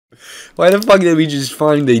Why the fuck did we just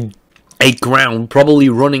find a ground, probably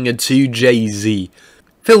running a 2JZ,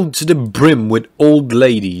 filled to the brim with old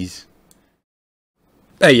ladies?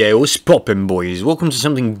 Hey yo, what's poppin' boys? Welcome to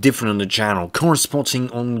something different on the channel. Car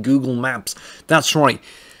spotting on Google Maps. That's right.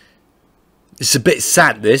 It's a bit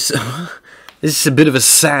sad, this. This is a bit of a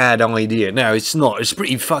sad idea. No, it's not. It's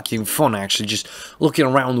pretty fucking fun, actually, just looking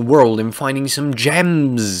around the world and finding some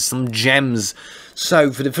gems.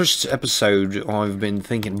 So, for the first episode, I've been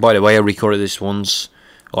thinking... By the way, I recorded this once,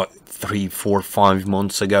 like 3, 4, 5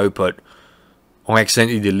 months ago, but I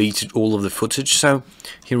accidentally deleted all of the footage. So,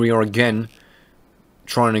 here we are again,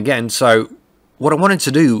 trying again. So, what I wanted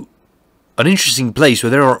to do, an interesting place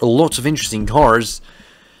where there are lots of interesting cars,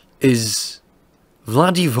 is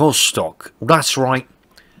Vladivostok. That's right,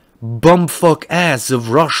 bumfuck ass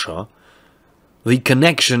of Russia. The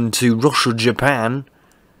connection to Russia, Japan.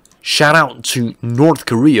 Shout out to North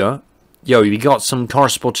Korea. Yo, we got some car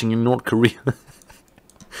spotting in North Korea.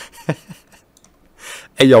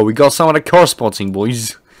 Hey yo, we got some of the car spotting,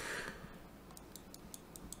 boys.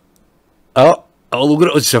 Oh, look at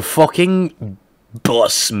it, it's a fucking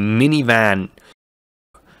bus minivan.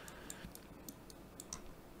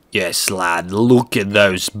 Yes, lad, look at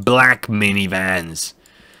those black minivans.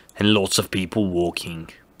 And lots of people walking.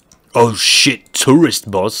 Oh shit,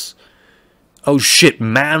 tourist bus. Oh shit,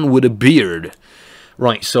 man with a beard.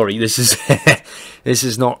 Right, sorry, this is this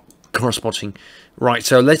is not car spotting. Right,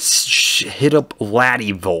 so let's hit up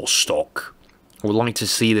Vladivostok. I would like to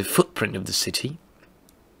see the footprint of the city.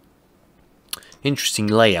 Interesting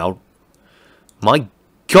layout. My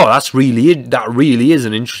god, that really is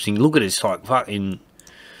an interesting look at this, like fucking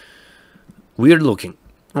weird looking.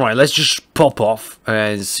 Right, let's just pop off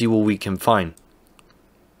and see what we can find.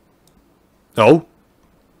 Oh,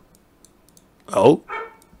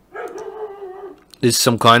 this is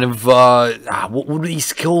some kind of what would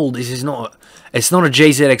these called? This is not. It's not a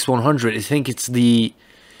JZX100. I think it's the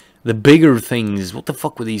bigger things. What the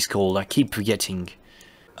fuck were these called? I keep forgetting.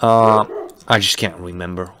 I just can't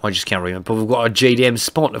remember. But we've got a JDM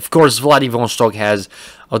spot. Of course, Vladivostok has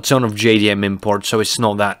a ton of JDM imports, so it's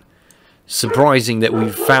not that surprising that we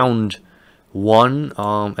found one.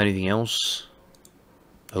 Anything else?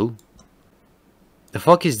 Oh. The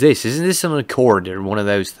fuck is this? Isn't this an Accord or one of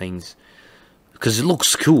those things? Because it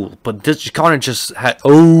looks cool, but this kind of just had...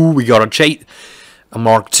 Oh, we got a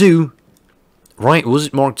Mark II. Right, was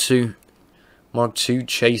it Mark II? Mark II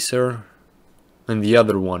Chaser. And the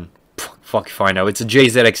other one. Fuck if I know. It's a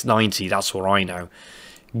JZX90, that's what I know.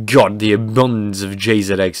 God, the abundance of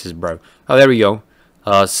JZXs, bro. Oh, there we go.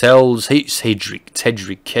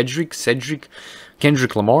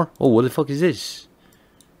 Kendrick Lamar? Oh, what the fuck is this?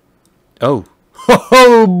 Oh.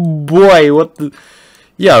 Oh, boy, what the...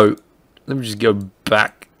 Yo, let me just go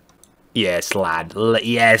back. Yes, lad.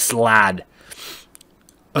 Yes, lad.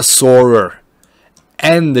 A Soarer.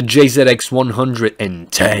 And the JZX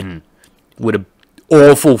 110. With a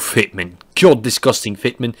awful fitment. God, disgusting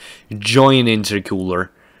fitment. Giant intercooler.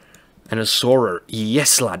 And a Soarer.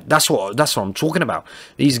 Yes, lad. That's what I'm talking about.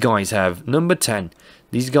 These guys have number 10.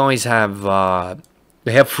 These guys have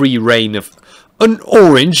they have free reign of an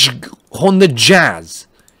orange Honda Jazz.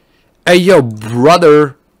 Hey yo,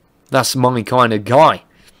 brother. That's my kind of guy.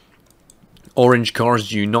 Orange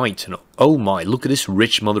cars unite. And oh my, look at this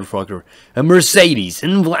rich motherfucker. A Mercedes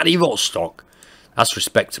in Vladivostok. That's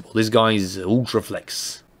respectable. This guy is ultra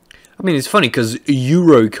flex. I mean, it's funny because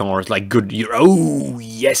Euro cars, like good Euro. Oh,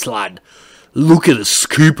 yes, lad. Look at the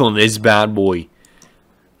scoop on this bad boy.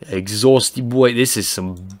 Exhausty boy. This is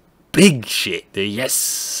some big shit.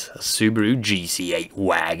 Yes, a Subaru GC8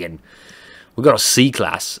 wagon. We got a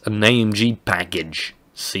C-Class, an AMG package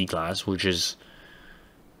C-Class, which is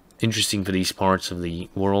interesting for these parts of the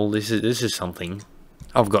world. This is something.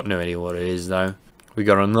 I've got no idea what it is though. We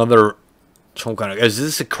got another. Some kind of. Is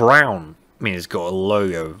this a Crown? I mean, it's got a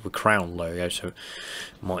logo, a Crown logo, so it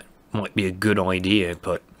might be a good idea,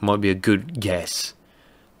 but might be a good guess.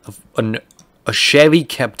 A Chevy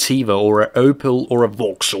Captiva or an Opel or a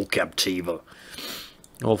Vauxhall Captiva.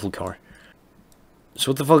 Awful car.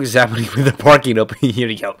 So what the fuck is happening with the parking up here?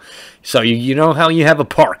 You go. So you know how you have a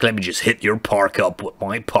park? Let me just hit your park up with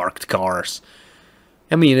my parked cars.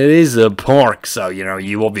 I mean, it is a park, so you know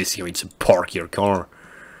you obviously need to park your car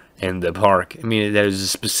in the park. I mean, there's a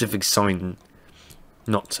specific sign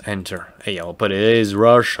not to enter. Hey yo, but it is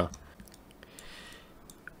Russia.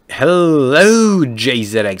 Hello,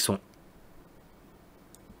 JZX1.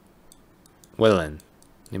 Well then,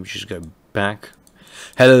 let me just go back.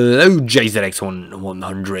 Hello, JZX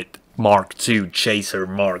 100 Mark II Chaser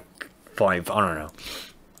Mark 5. I don't know.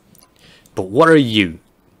 But what are you?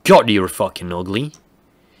 God, you're fucking ugly.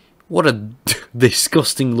 What a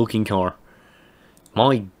disgusting looking car.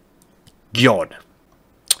 My god.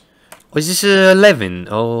 Oh, is this a 11?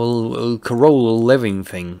 Oh, a Corolla 11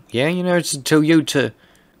 thing. Yeah, you know, it's a Toyota.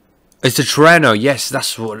 It's a Terrano. Yes,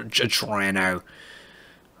 that's what a Terrano.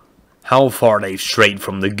 How far they've strayed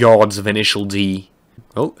from the gods of Initial D.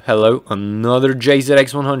 Oh, hello. Another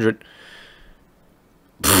JZX100.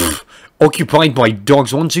 Occupied by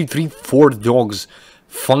dogs. 1, 2, 3, 4 dogs.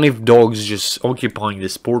 5 dogs just occupying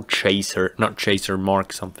this poor chaser. Not chaser,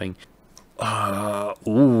 Mark something.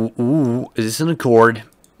 Ooh. Is this an Accord?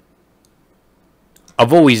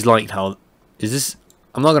 I've always liked how... Is this...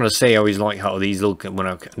 I'm not going to say I always like how these look when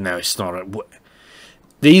I... No, it's not.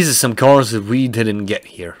 These are some cars that we didn't get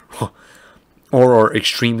here. Or are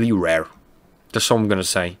extremely rare. That's all I'm going to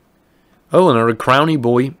say. Oh, another Crowny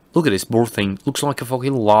boy. Look at this poor thing. Looks like a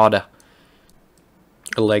fucking Lada.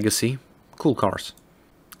 A Legacy. Cool cars.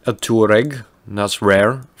 A Touareg. That's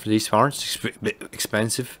rare for these cars. It's a bit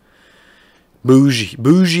expensive. Bougie.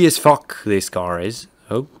 Bougie as fuck this car is.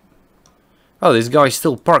 Oh. Oh, this guy's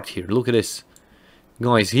still parked here. Look at this.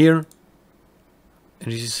 Guy's here.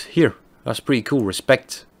 And he's here. That's pretty cool.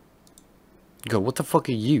 Respect. God, what the fuck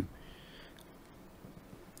are you?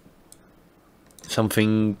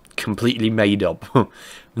 Something completely made up.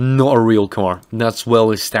 Not a real car. That's well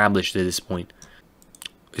established at this point.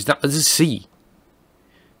 Is that a sea?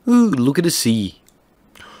 Ooh, look at the sea.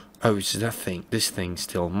 Oh, it's that thing. This thing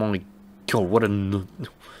still. My god, what a...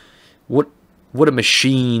 What a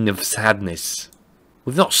machine of sadness.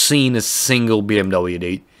 We've not seen a single BMW,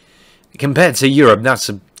 dude. Compared to Europe, that's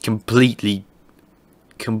a completely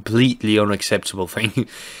unacceptable thing.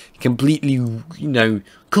 Completely, you know,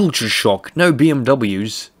 culture shock. No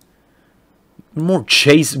BMWs. There are more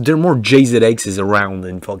JZXs around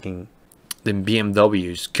than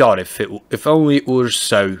BMWs. God, if only it were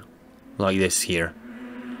so like this here.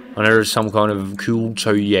 And there's some kind of cool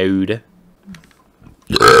Toyota.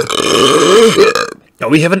 Oh,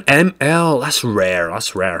 we have an ML. That's rare.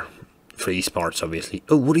 That's rare. For these parts, obviously.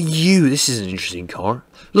 Oh, what are you? This is an interesting car.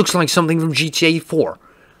 Looks like something from GTA 4.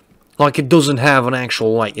 Like it doesn't have an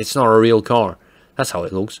actual, like, it's not a real car. That's how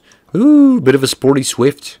it looks. Ooh, bit of a sporty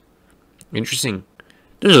Swift. Interesting.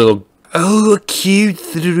 There's a little... Oh, a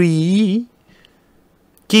Q3.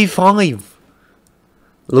 Q5.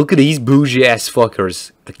 Look at these bougie-ass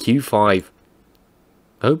fuckers. A Q5.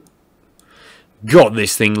 Oh. God,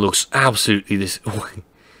 this thing looks absolutely this...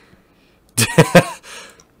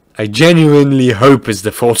 I genuinely hope it's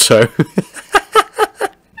the photo.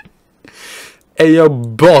 Hey, yo,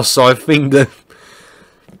 boss, I think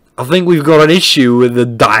we've got an issue with the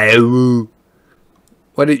dial.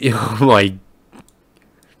 What did you... Oh, my...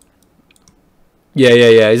 Yeah,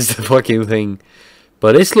 it's the fucking thing.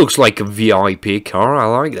 But this looks like a VIP car. I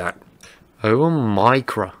like that. Oh, a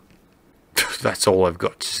Micra. That's all I've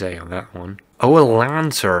got to say on that one. Oh, a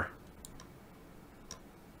Lancer.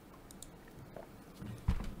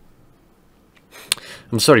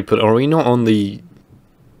 I'm sorry, but are we not on the...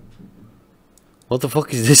 What the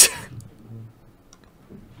fuck is this?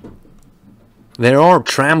 There are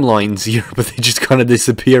tram lines here, but they just kind of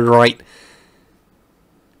disappear, right?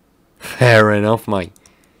 Fair enough, mate.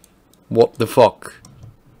 What the fuck?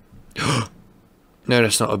 No,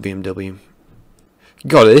 that's not a BMW.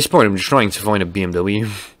 God, at this point I'm just trying to find a BMW.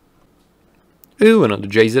 Ooh, another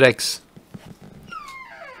JZX.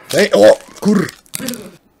 Hey, oh,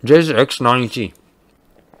 JZX90.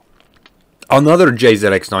 Another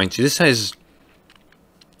JZX90.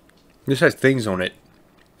 This has things on it.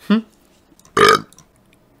 I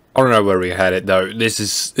don't know where we had it though. This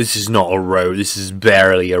is not a road. This is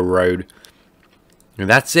barely a road. And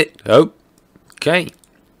that's it. Oh, okay.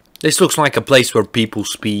 This looks like a place where people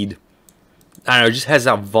speed. I don't know. It just has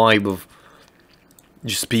that vibe of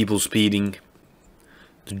just people speeding.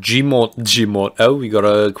 The Gmod. Oh, we got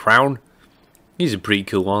a Crown. These are pretty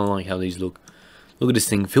cool. I like how these look. Look at this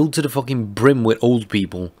thing, filled to the fucking brim with old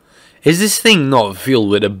people. Is this thing not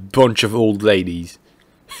filled with a bunch of old ladies?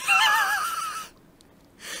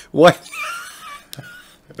 Why?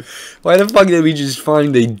 Why the fuck did we just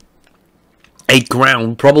find a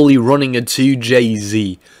Crown, probably running a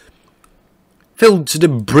 2JZ, filled to the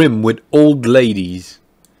brim with old ladies?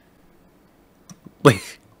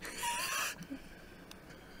 Like,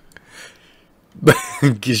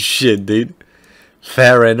 shit, dude.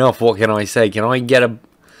 Fair enough, what can I say? Can I get a...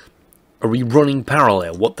 Are we running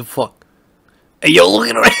parallel? What the fuck? Hey, yo, look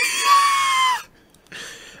at her!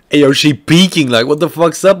 Hey, yo, she peeking, like, what the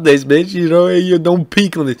fuck's up this, bitch? You know, hey, yo, don't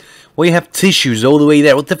peek on this. Why you have tissues all the way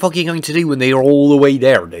there? What the fuck are you going to do when they are all the way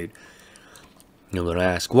there, dude? I'm gonna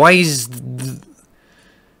ask, why is...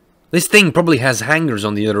 This thing probably has hangers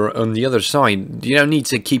on the other side. You don't need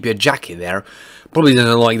to keep your jacket there. Probably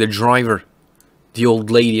doesn't like the driver, the old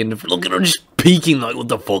lady, and look at her just peeking like, what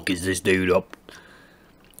the fuck is this dude up?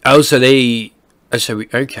 Oh, so they... Oh, so we,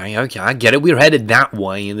 okay, I get it. We're headed that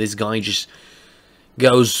way, and this guy just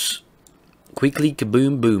goes quickly,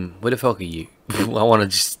 kaboom, boom. Where the fuck are you? I wanna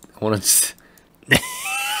just...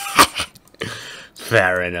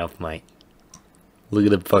 Fair enough, mate. Look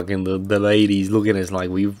at the fucking the ladies looking at us like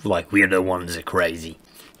we're the ones that are crazy.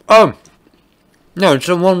 No, it's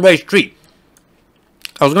a one-way street.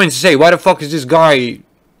 I was going to say, why the fuck is this guy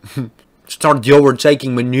start the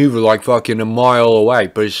overtaking maneuver like fucking a mile away?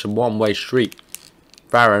 But it's a one-way street.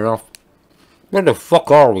 Fair enough. Where the fuck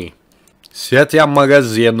are we? Svetia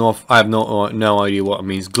magazynów. I have no idea what it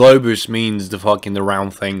means. Globus means the fucking the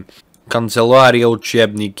round thing. Kancelaria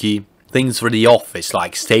uchebniki. Things for the office,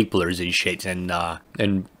 like staplers and shit,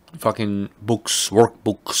 and fucking books,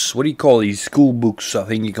 workbooks. What do you call these? School books. I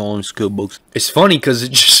think you call them school books. It's funny because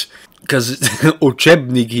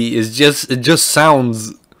uchebniki is it just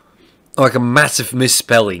sounds like a massive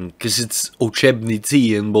misspelling because it's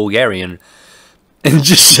uchebnici in Bulgarian, and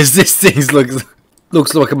just as this thing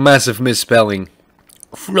looks like a massive misspelling.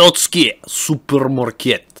 Flotsky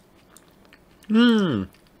supermarket. A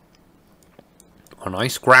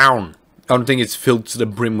nice crown. I don't think it's filled to the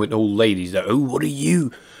brim with old ladies though. Oh, what are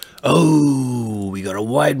you? Oh, we got a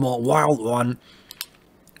wild one.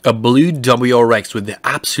 A blue WRX with the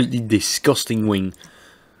absolutely disgusting wing.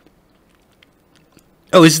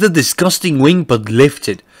 Oh, it's the disgusting wing but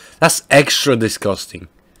lifted. That's extra disgusting.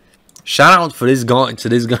 Shout out for this guy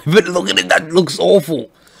but look at it, that looks awful.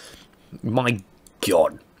 My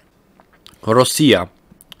god. Russia.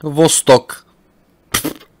 Vostok.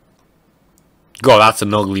 God, that's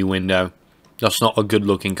an ugly window. That's not a good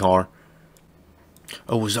looking car.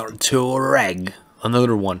 Oh, was that a Touareg?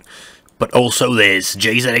 Another one. But also this,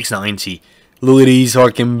 JZX90. Look at these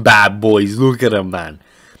fucking bad boys. Look at them, man.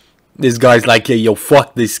 This guy's like, hey, yo,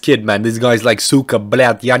 fuck this kid, man. This guy's like, suka,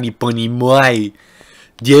 блядь, я не понимаю.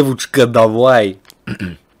 Девочка, давай.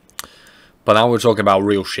 But now we're talking about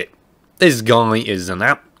real shit. This guy is an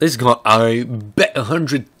app. This guy, I bet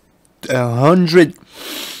 100...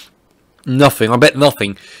 Nothing. I bet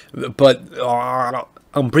nothing. But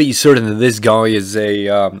I'm pretty certain that this guy is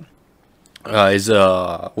a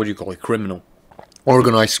what do you call it? Criminal,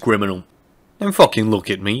 organized criminal. Don't fucking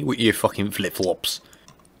look at me with your fucking flip flops.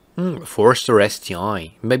 Forester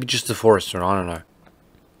STI. Maybe just a Forester. I don't know.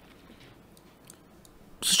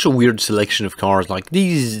 Such a weird selection of cars. Like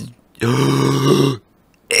these.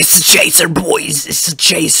 It's a chaser, boys! It's a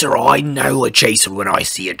chaser! I know a chaser when I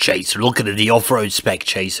see a chaser. Look at the off-road spec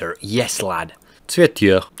chaser. Yes, lad.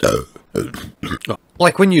 Svetia.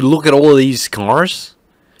 Like, when you look at all of these cars,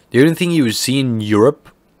 the only thing you would see in Europe...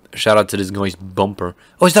 Shout out to this guy's bumper.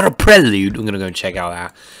 Oh, is that a Prelude? I'm gonna go check out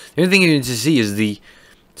that. The only thing you need to see is the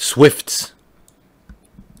Swifts.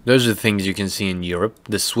 Those are the things you can see in Europe.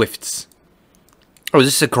 The Swifts. Oh, is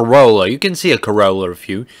this a Corolla? You can see a Corolla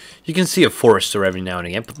you can see a Forester every now and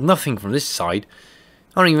again, but nothing from this side.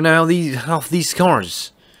 I don't even know half these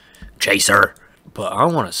cars. Chaser. But I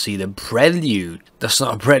want to see the Prelude. That's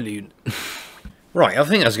not a Prelude. Right, I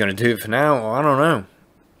think that's going to do it for now. I don't know.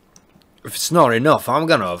 If it's not enough, I'm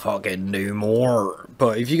going to fucking do more.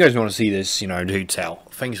 But if you guys want to see this, you know, do tell.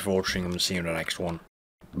 Thanks for watching, and see you in the next one.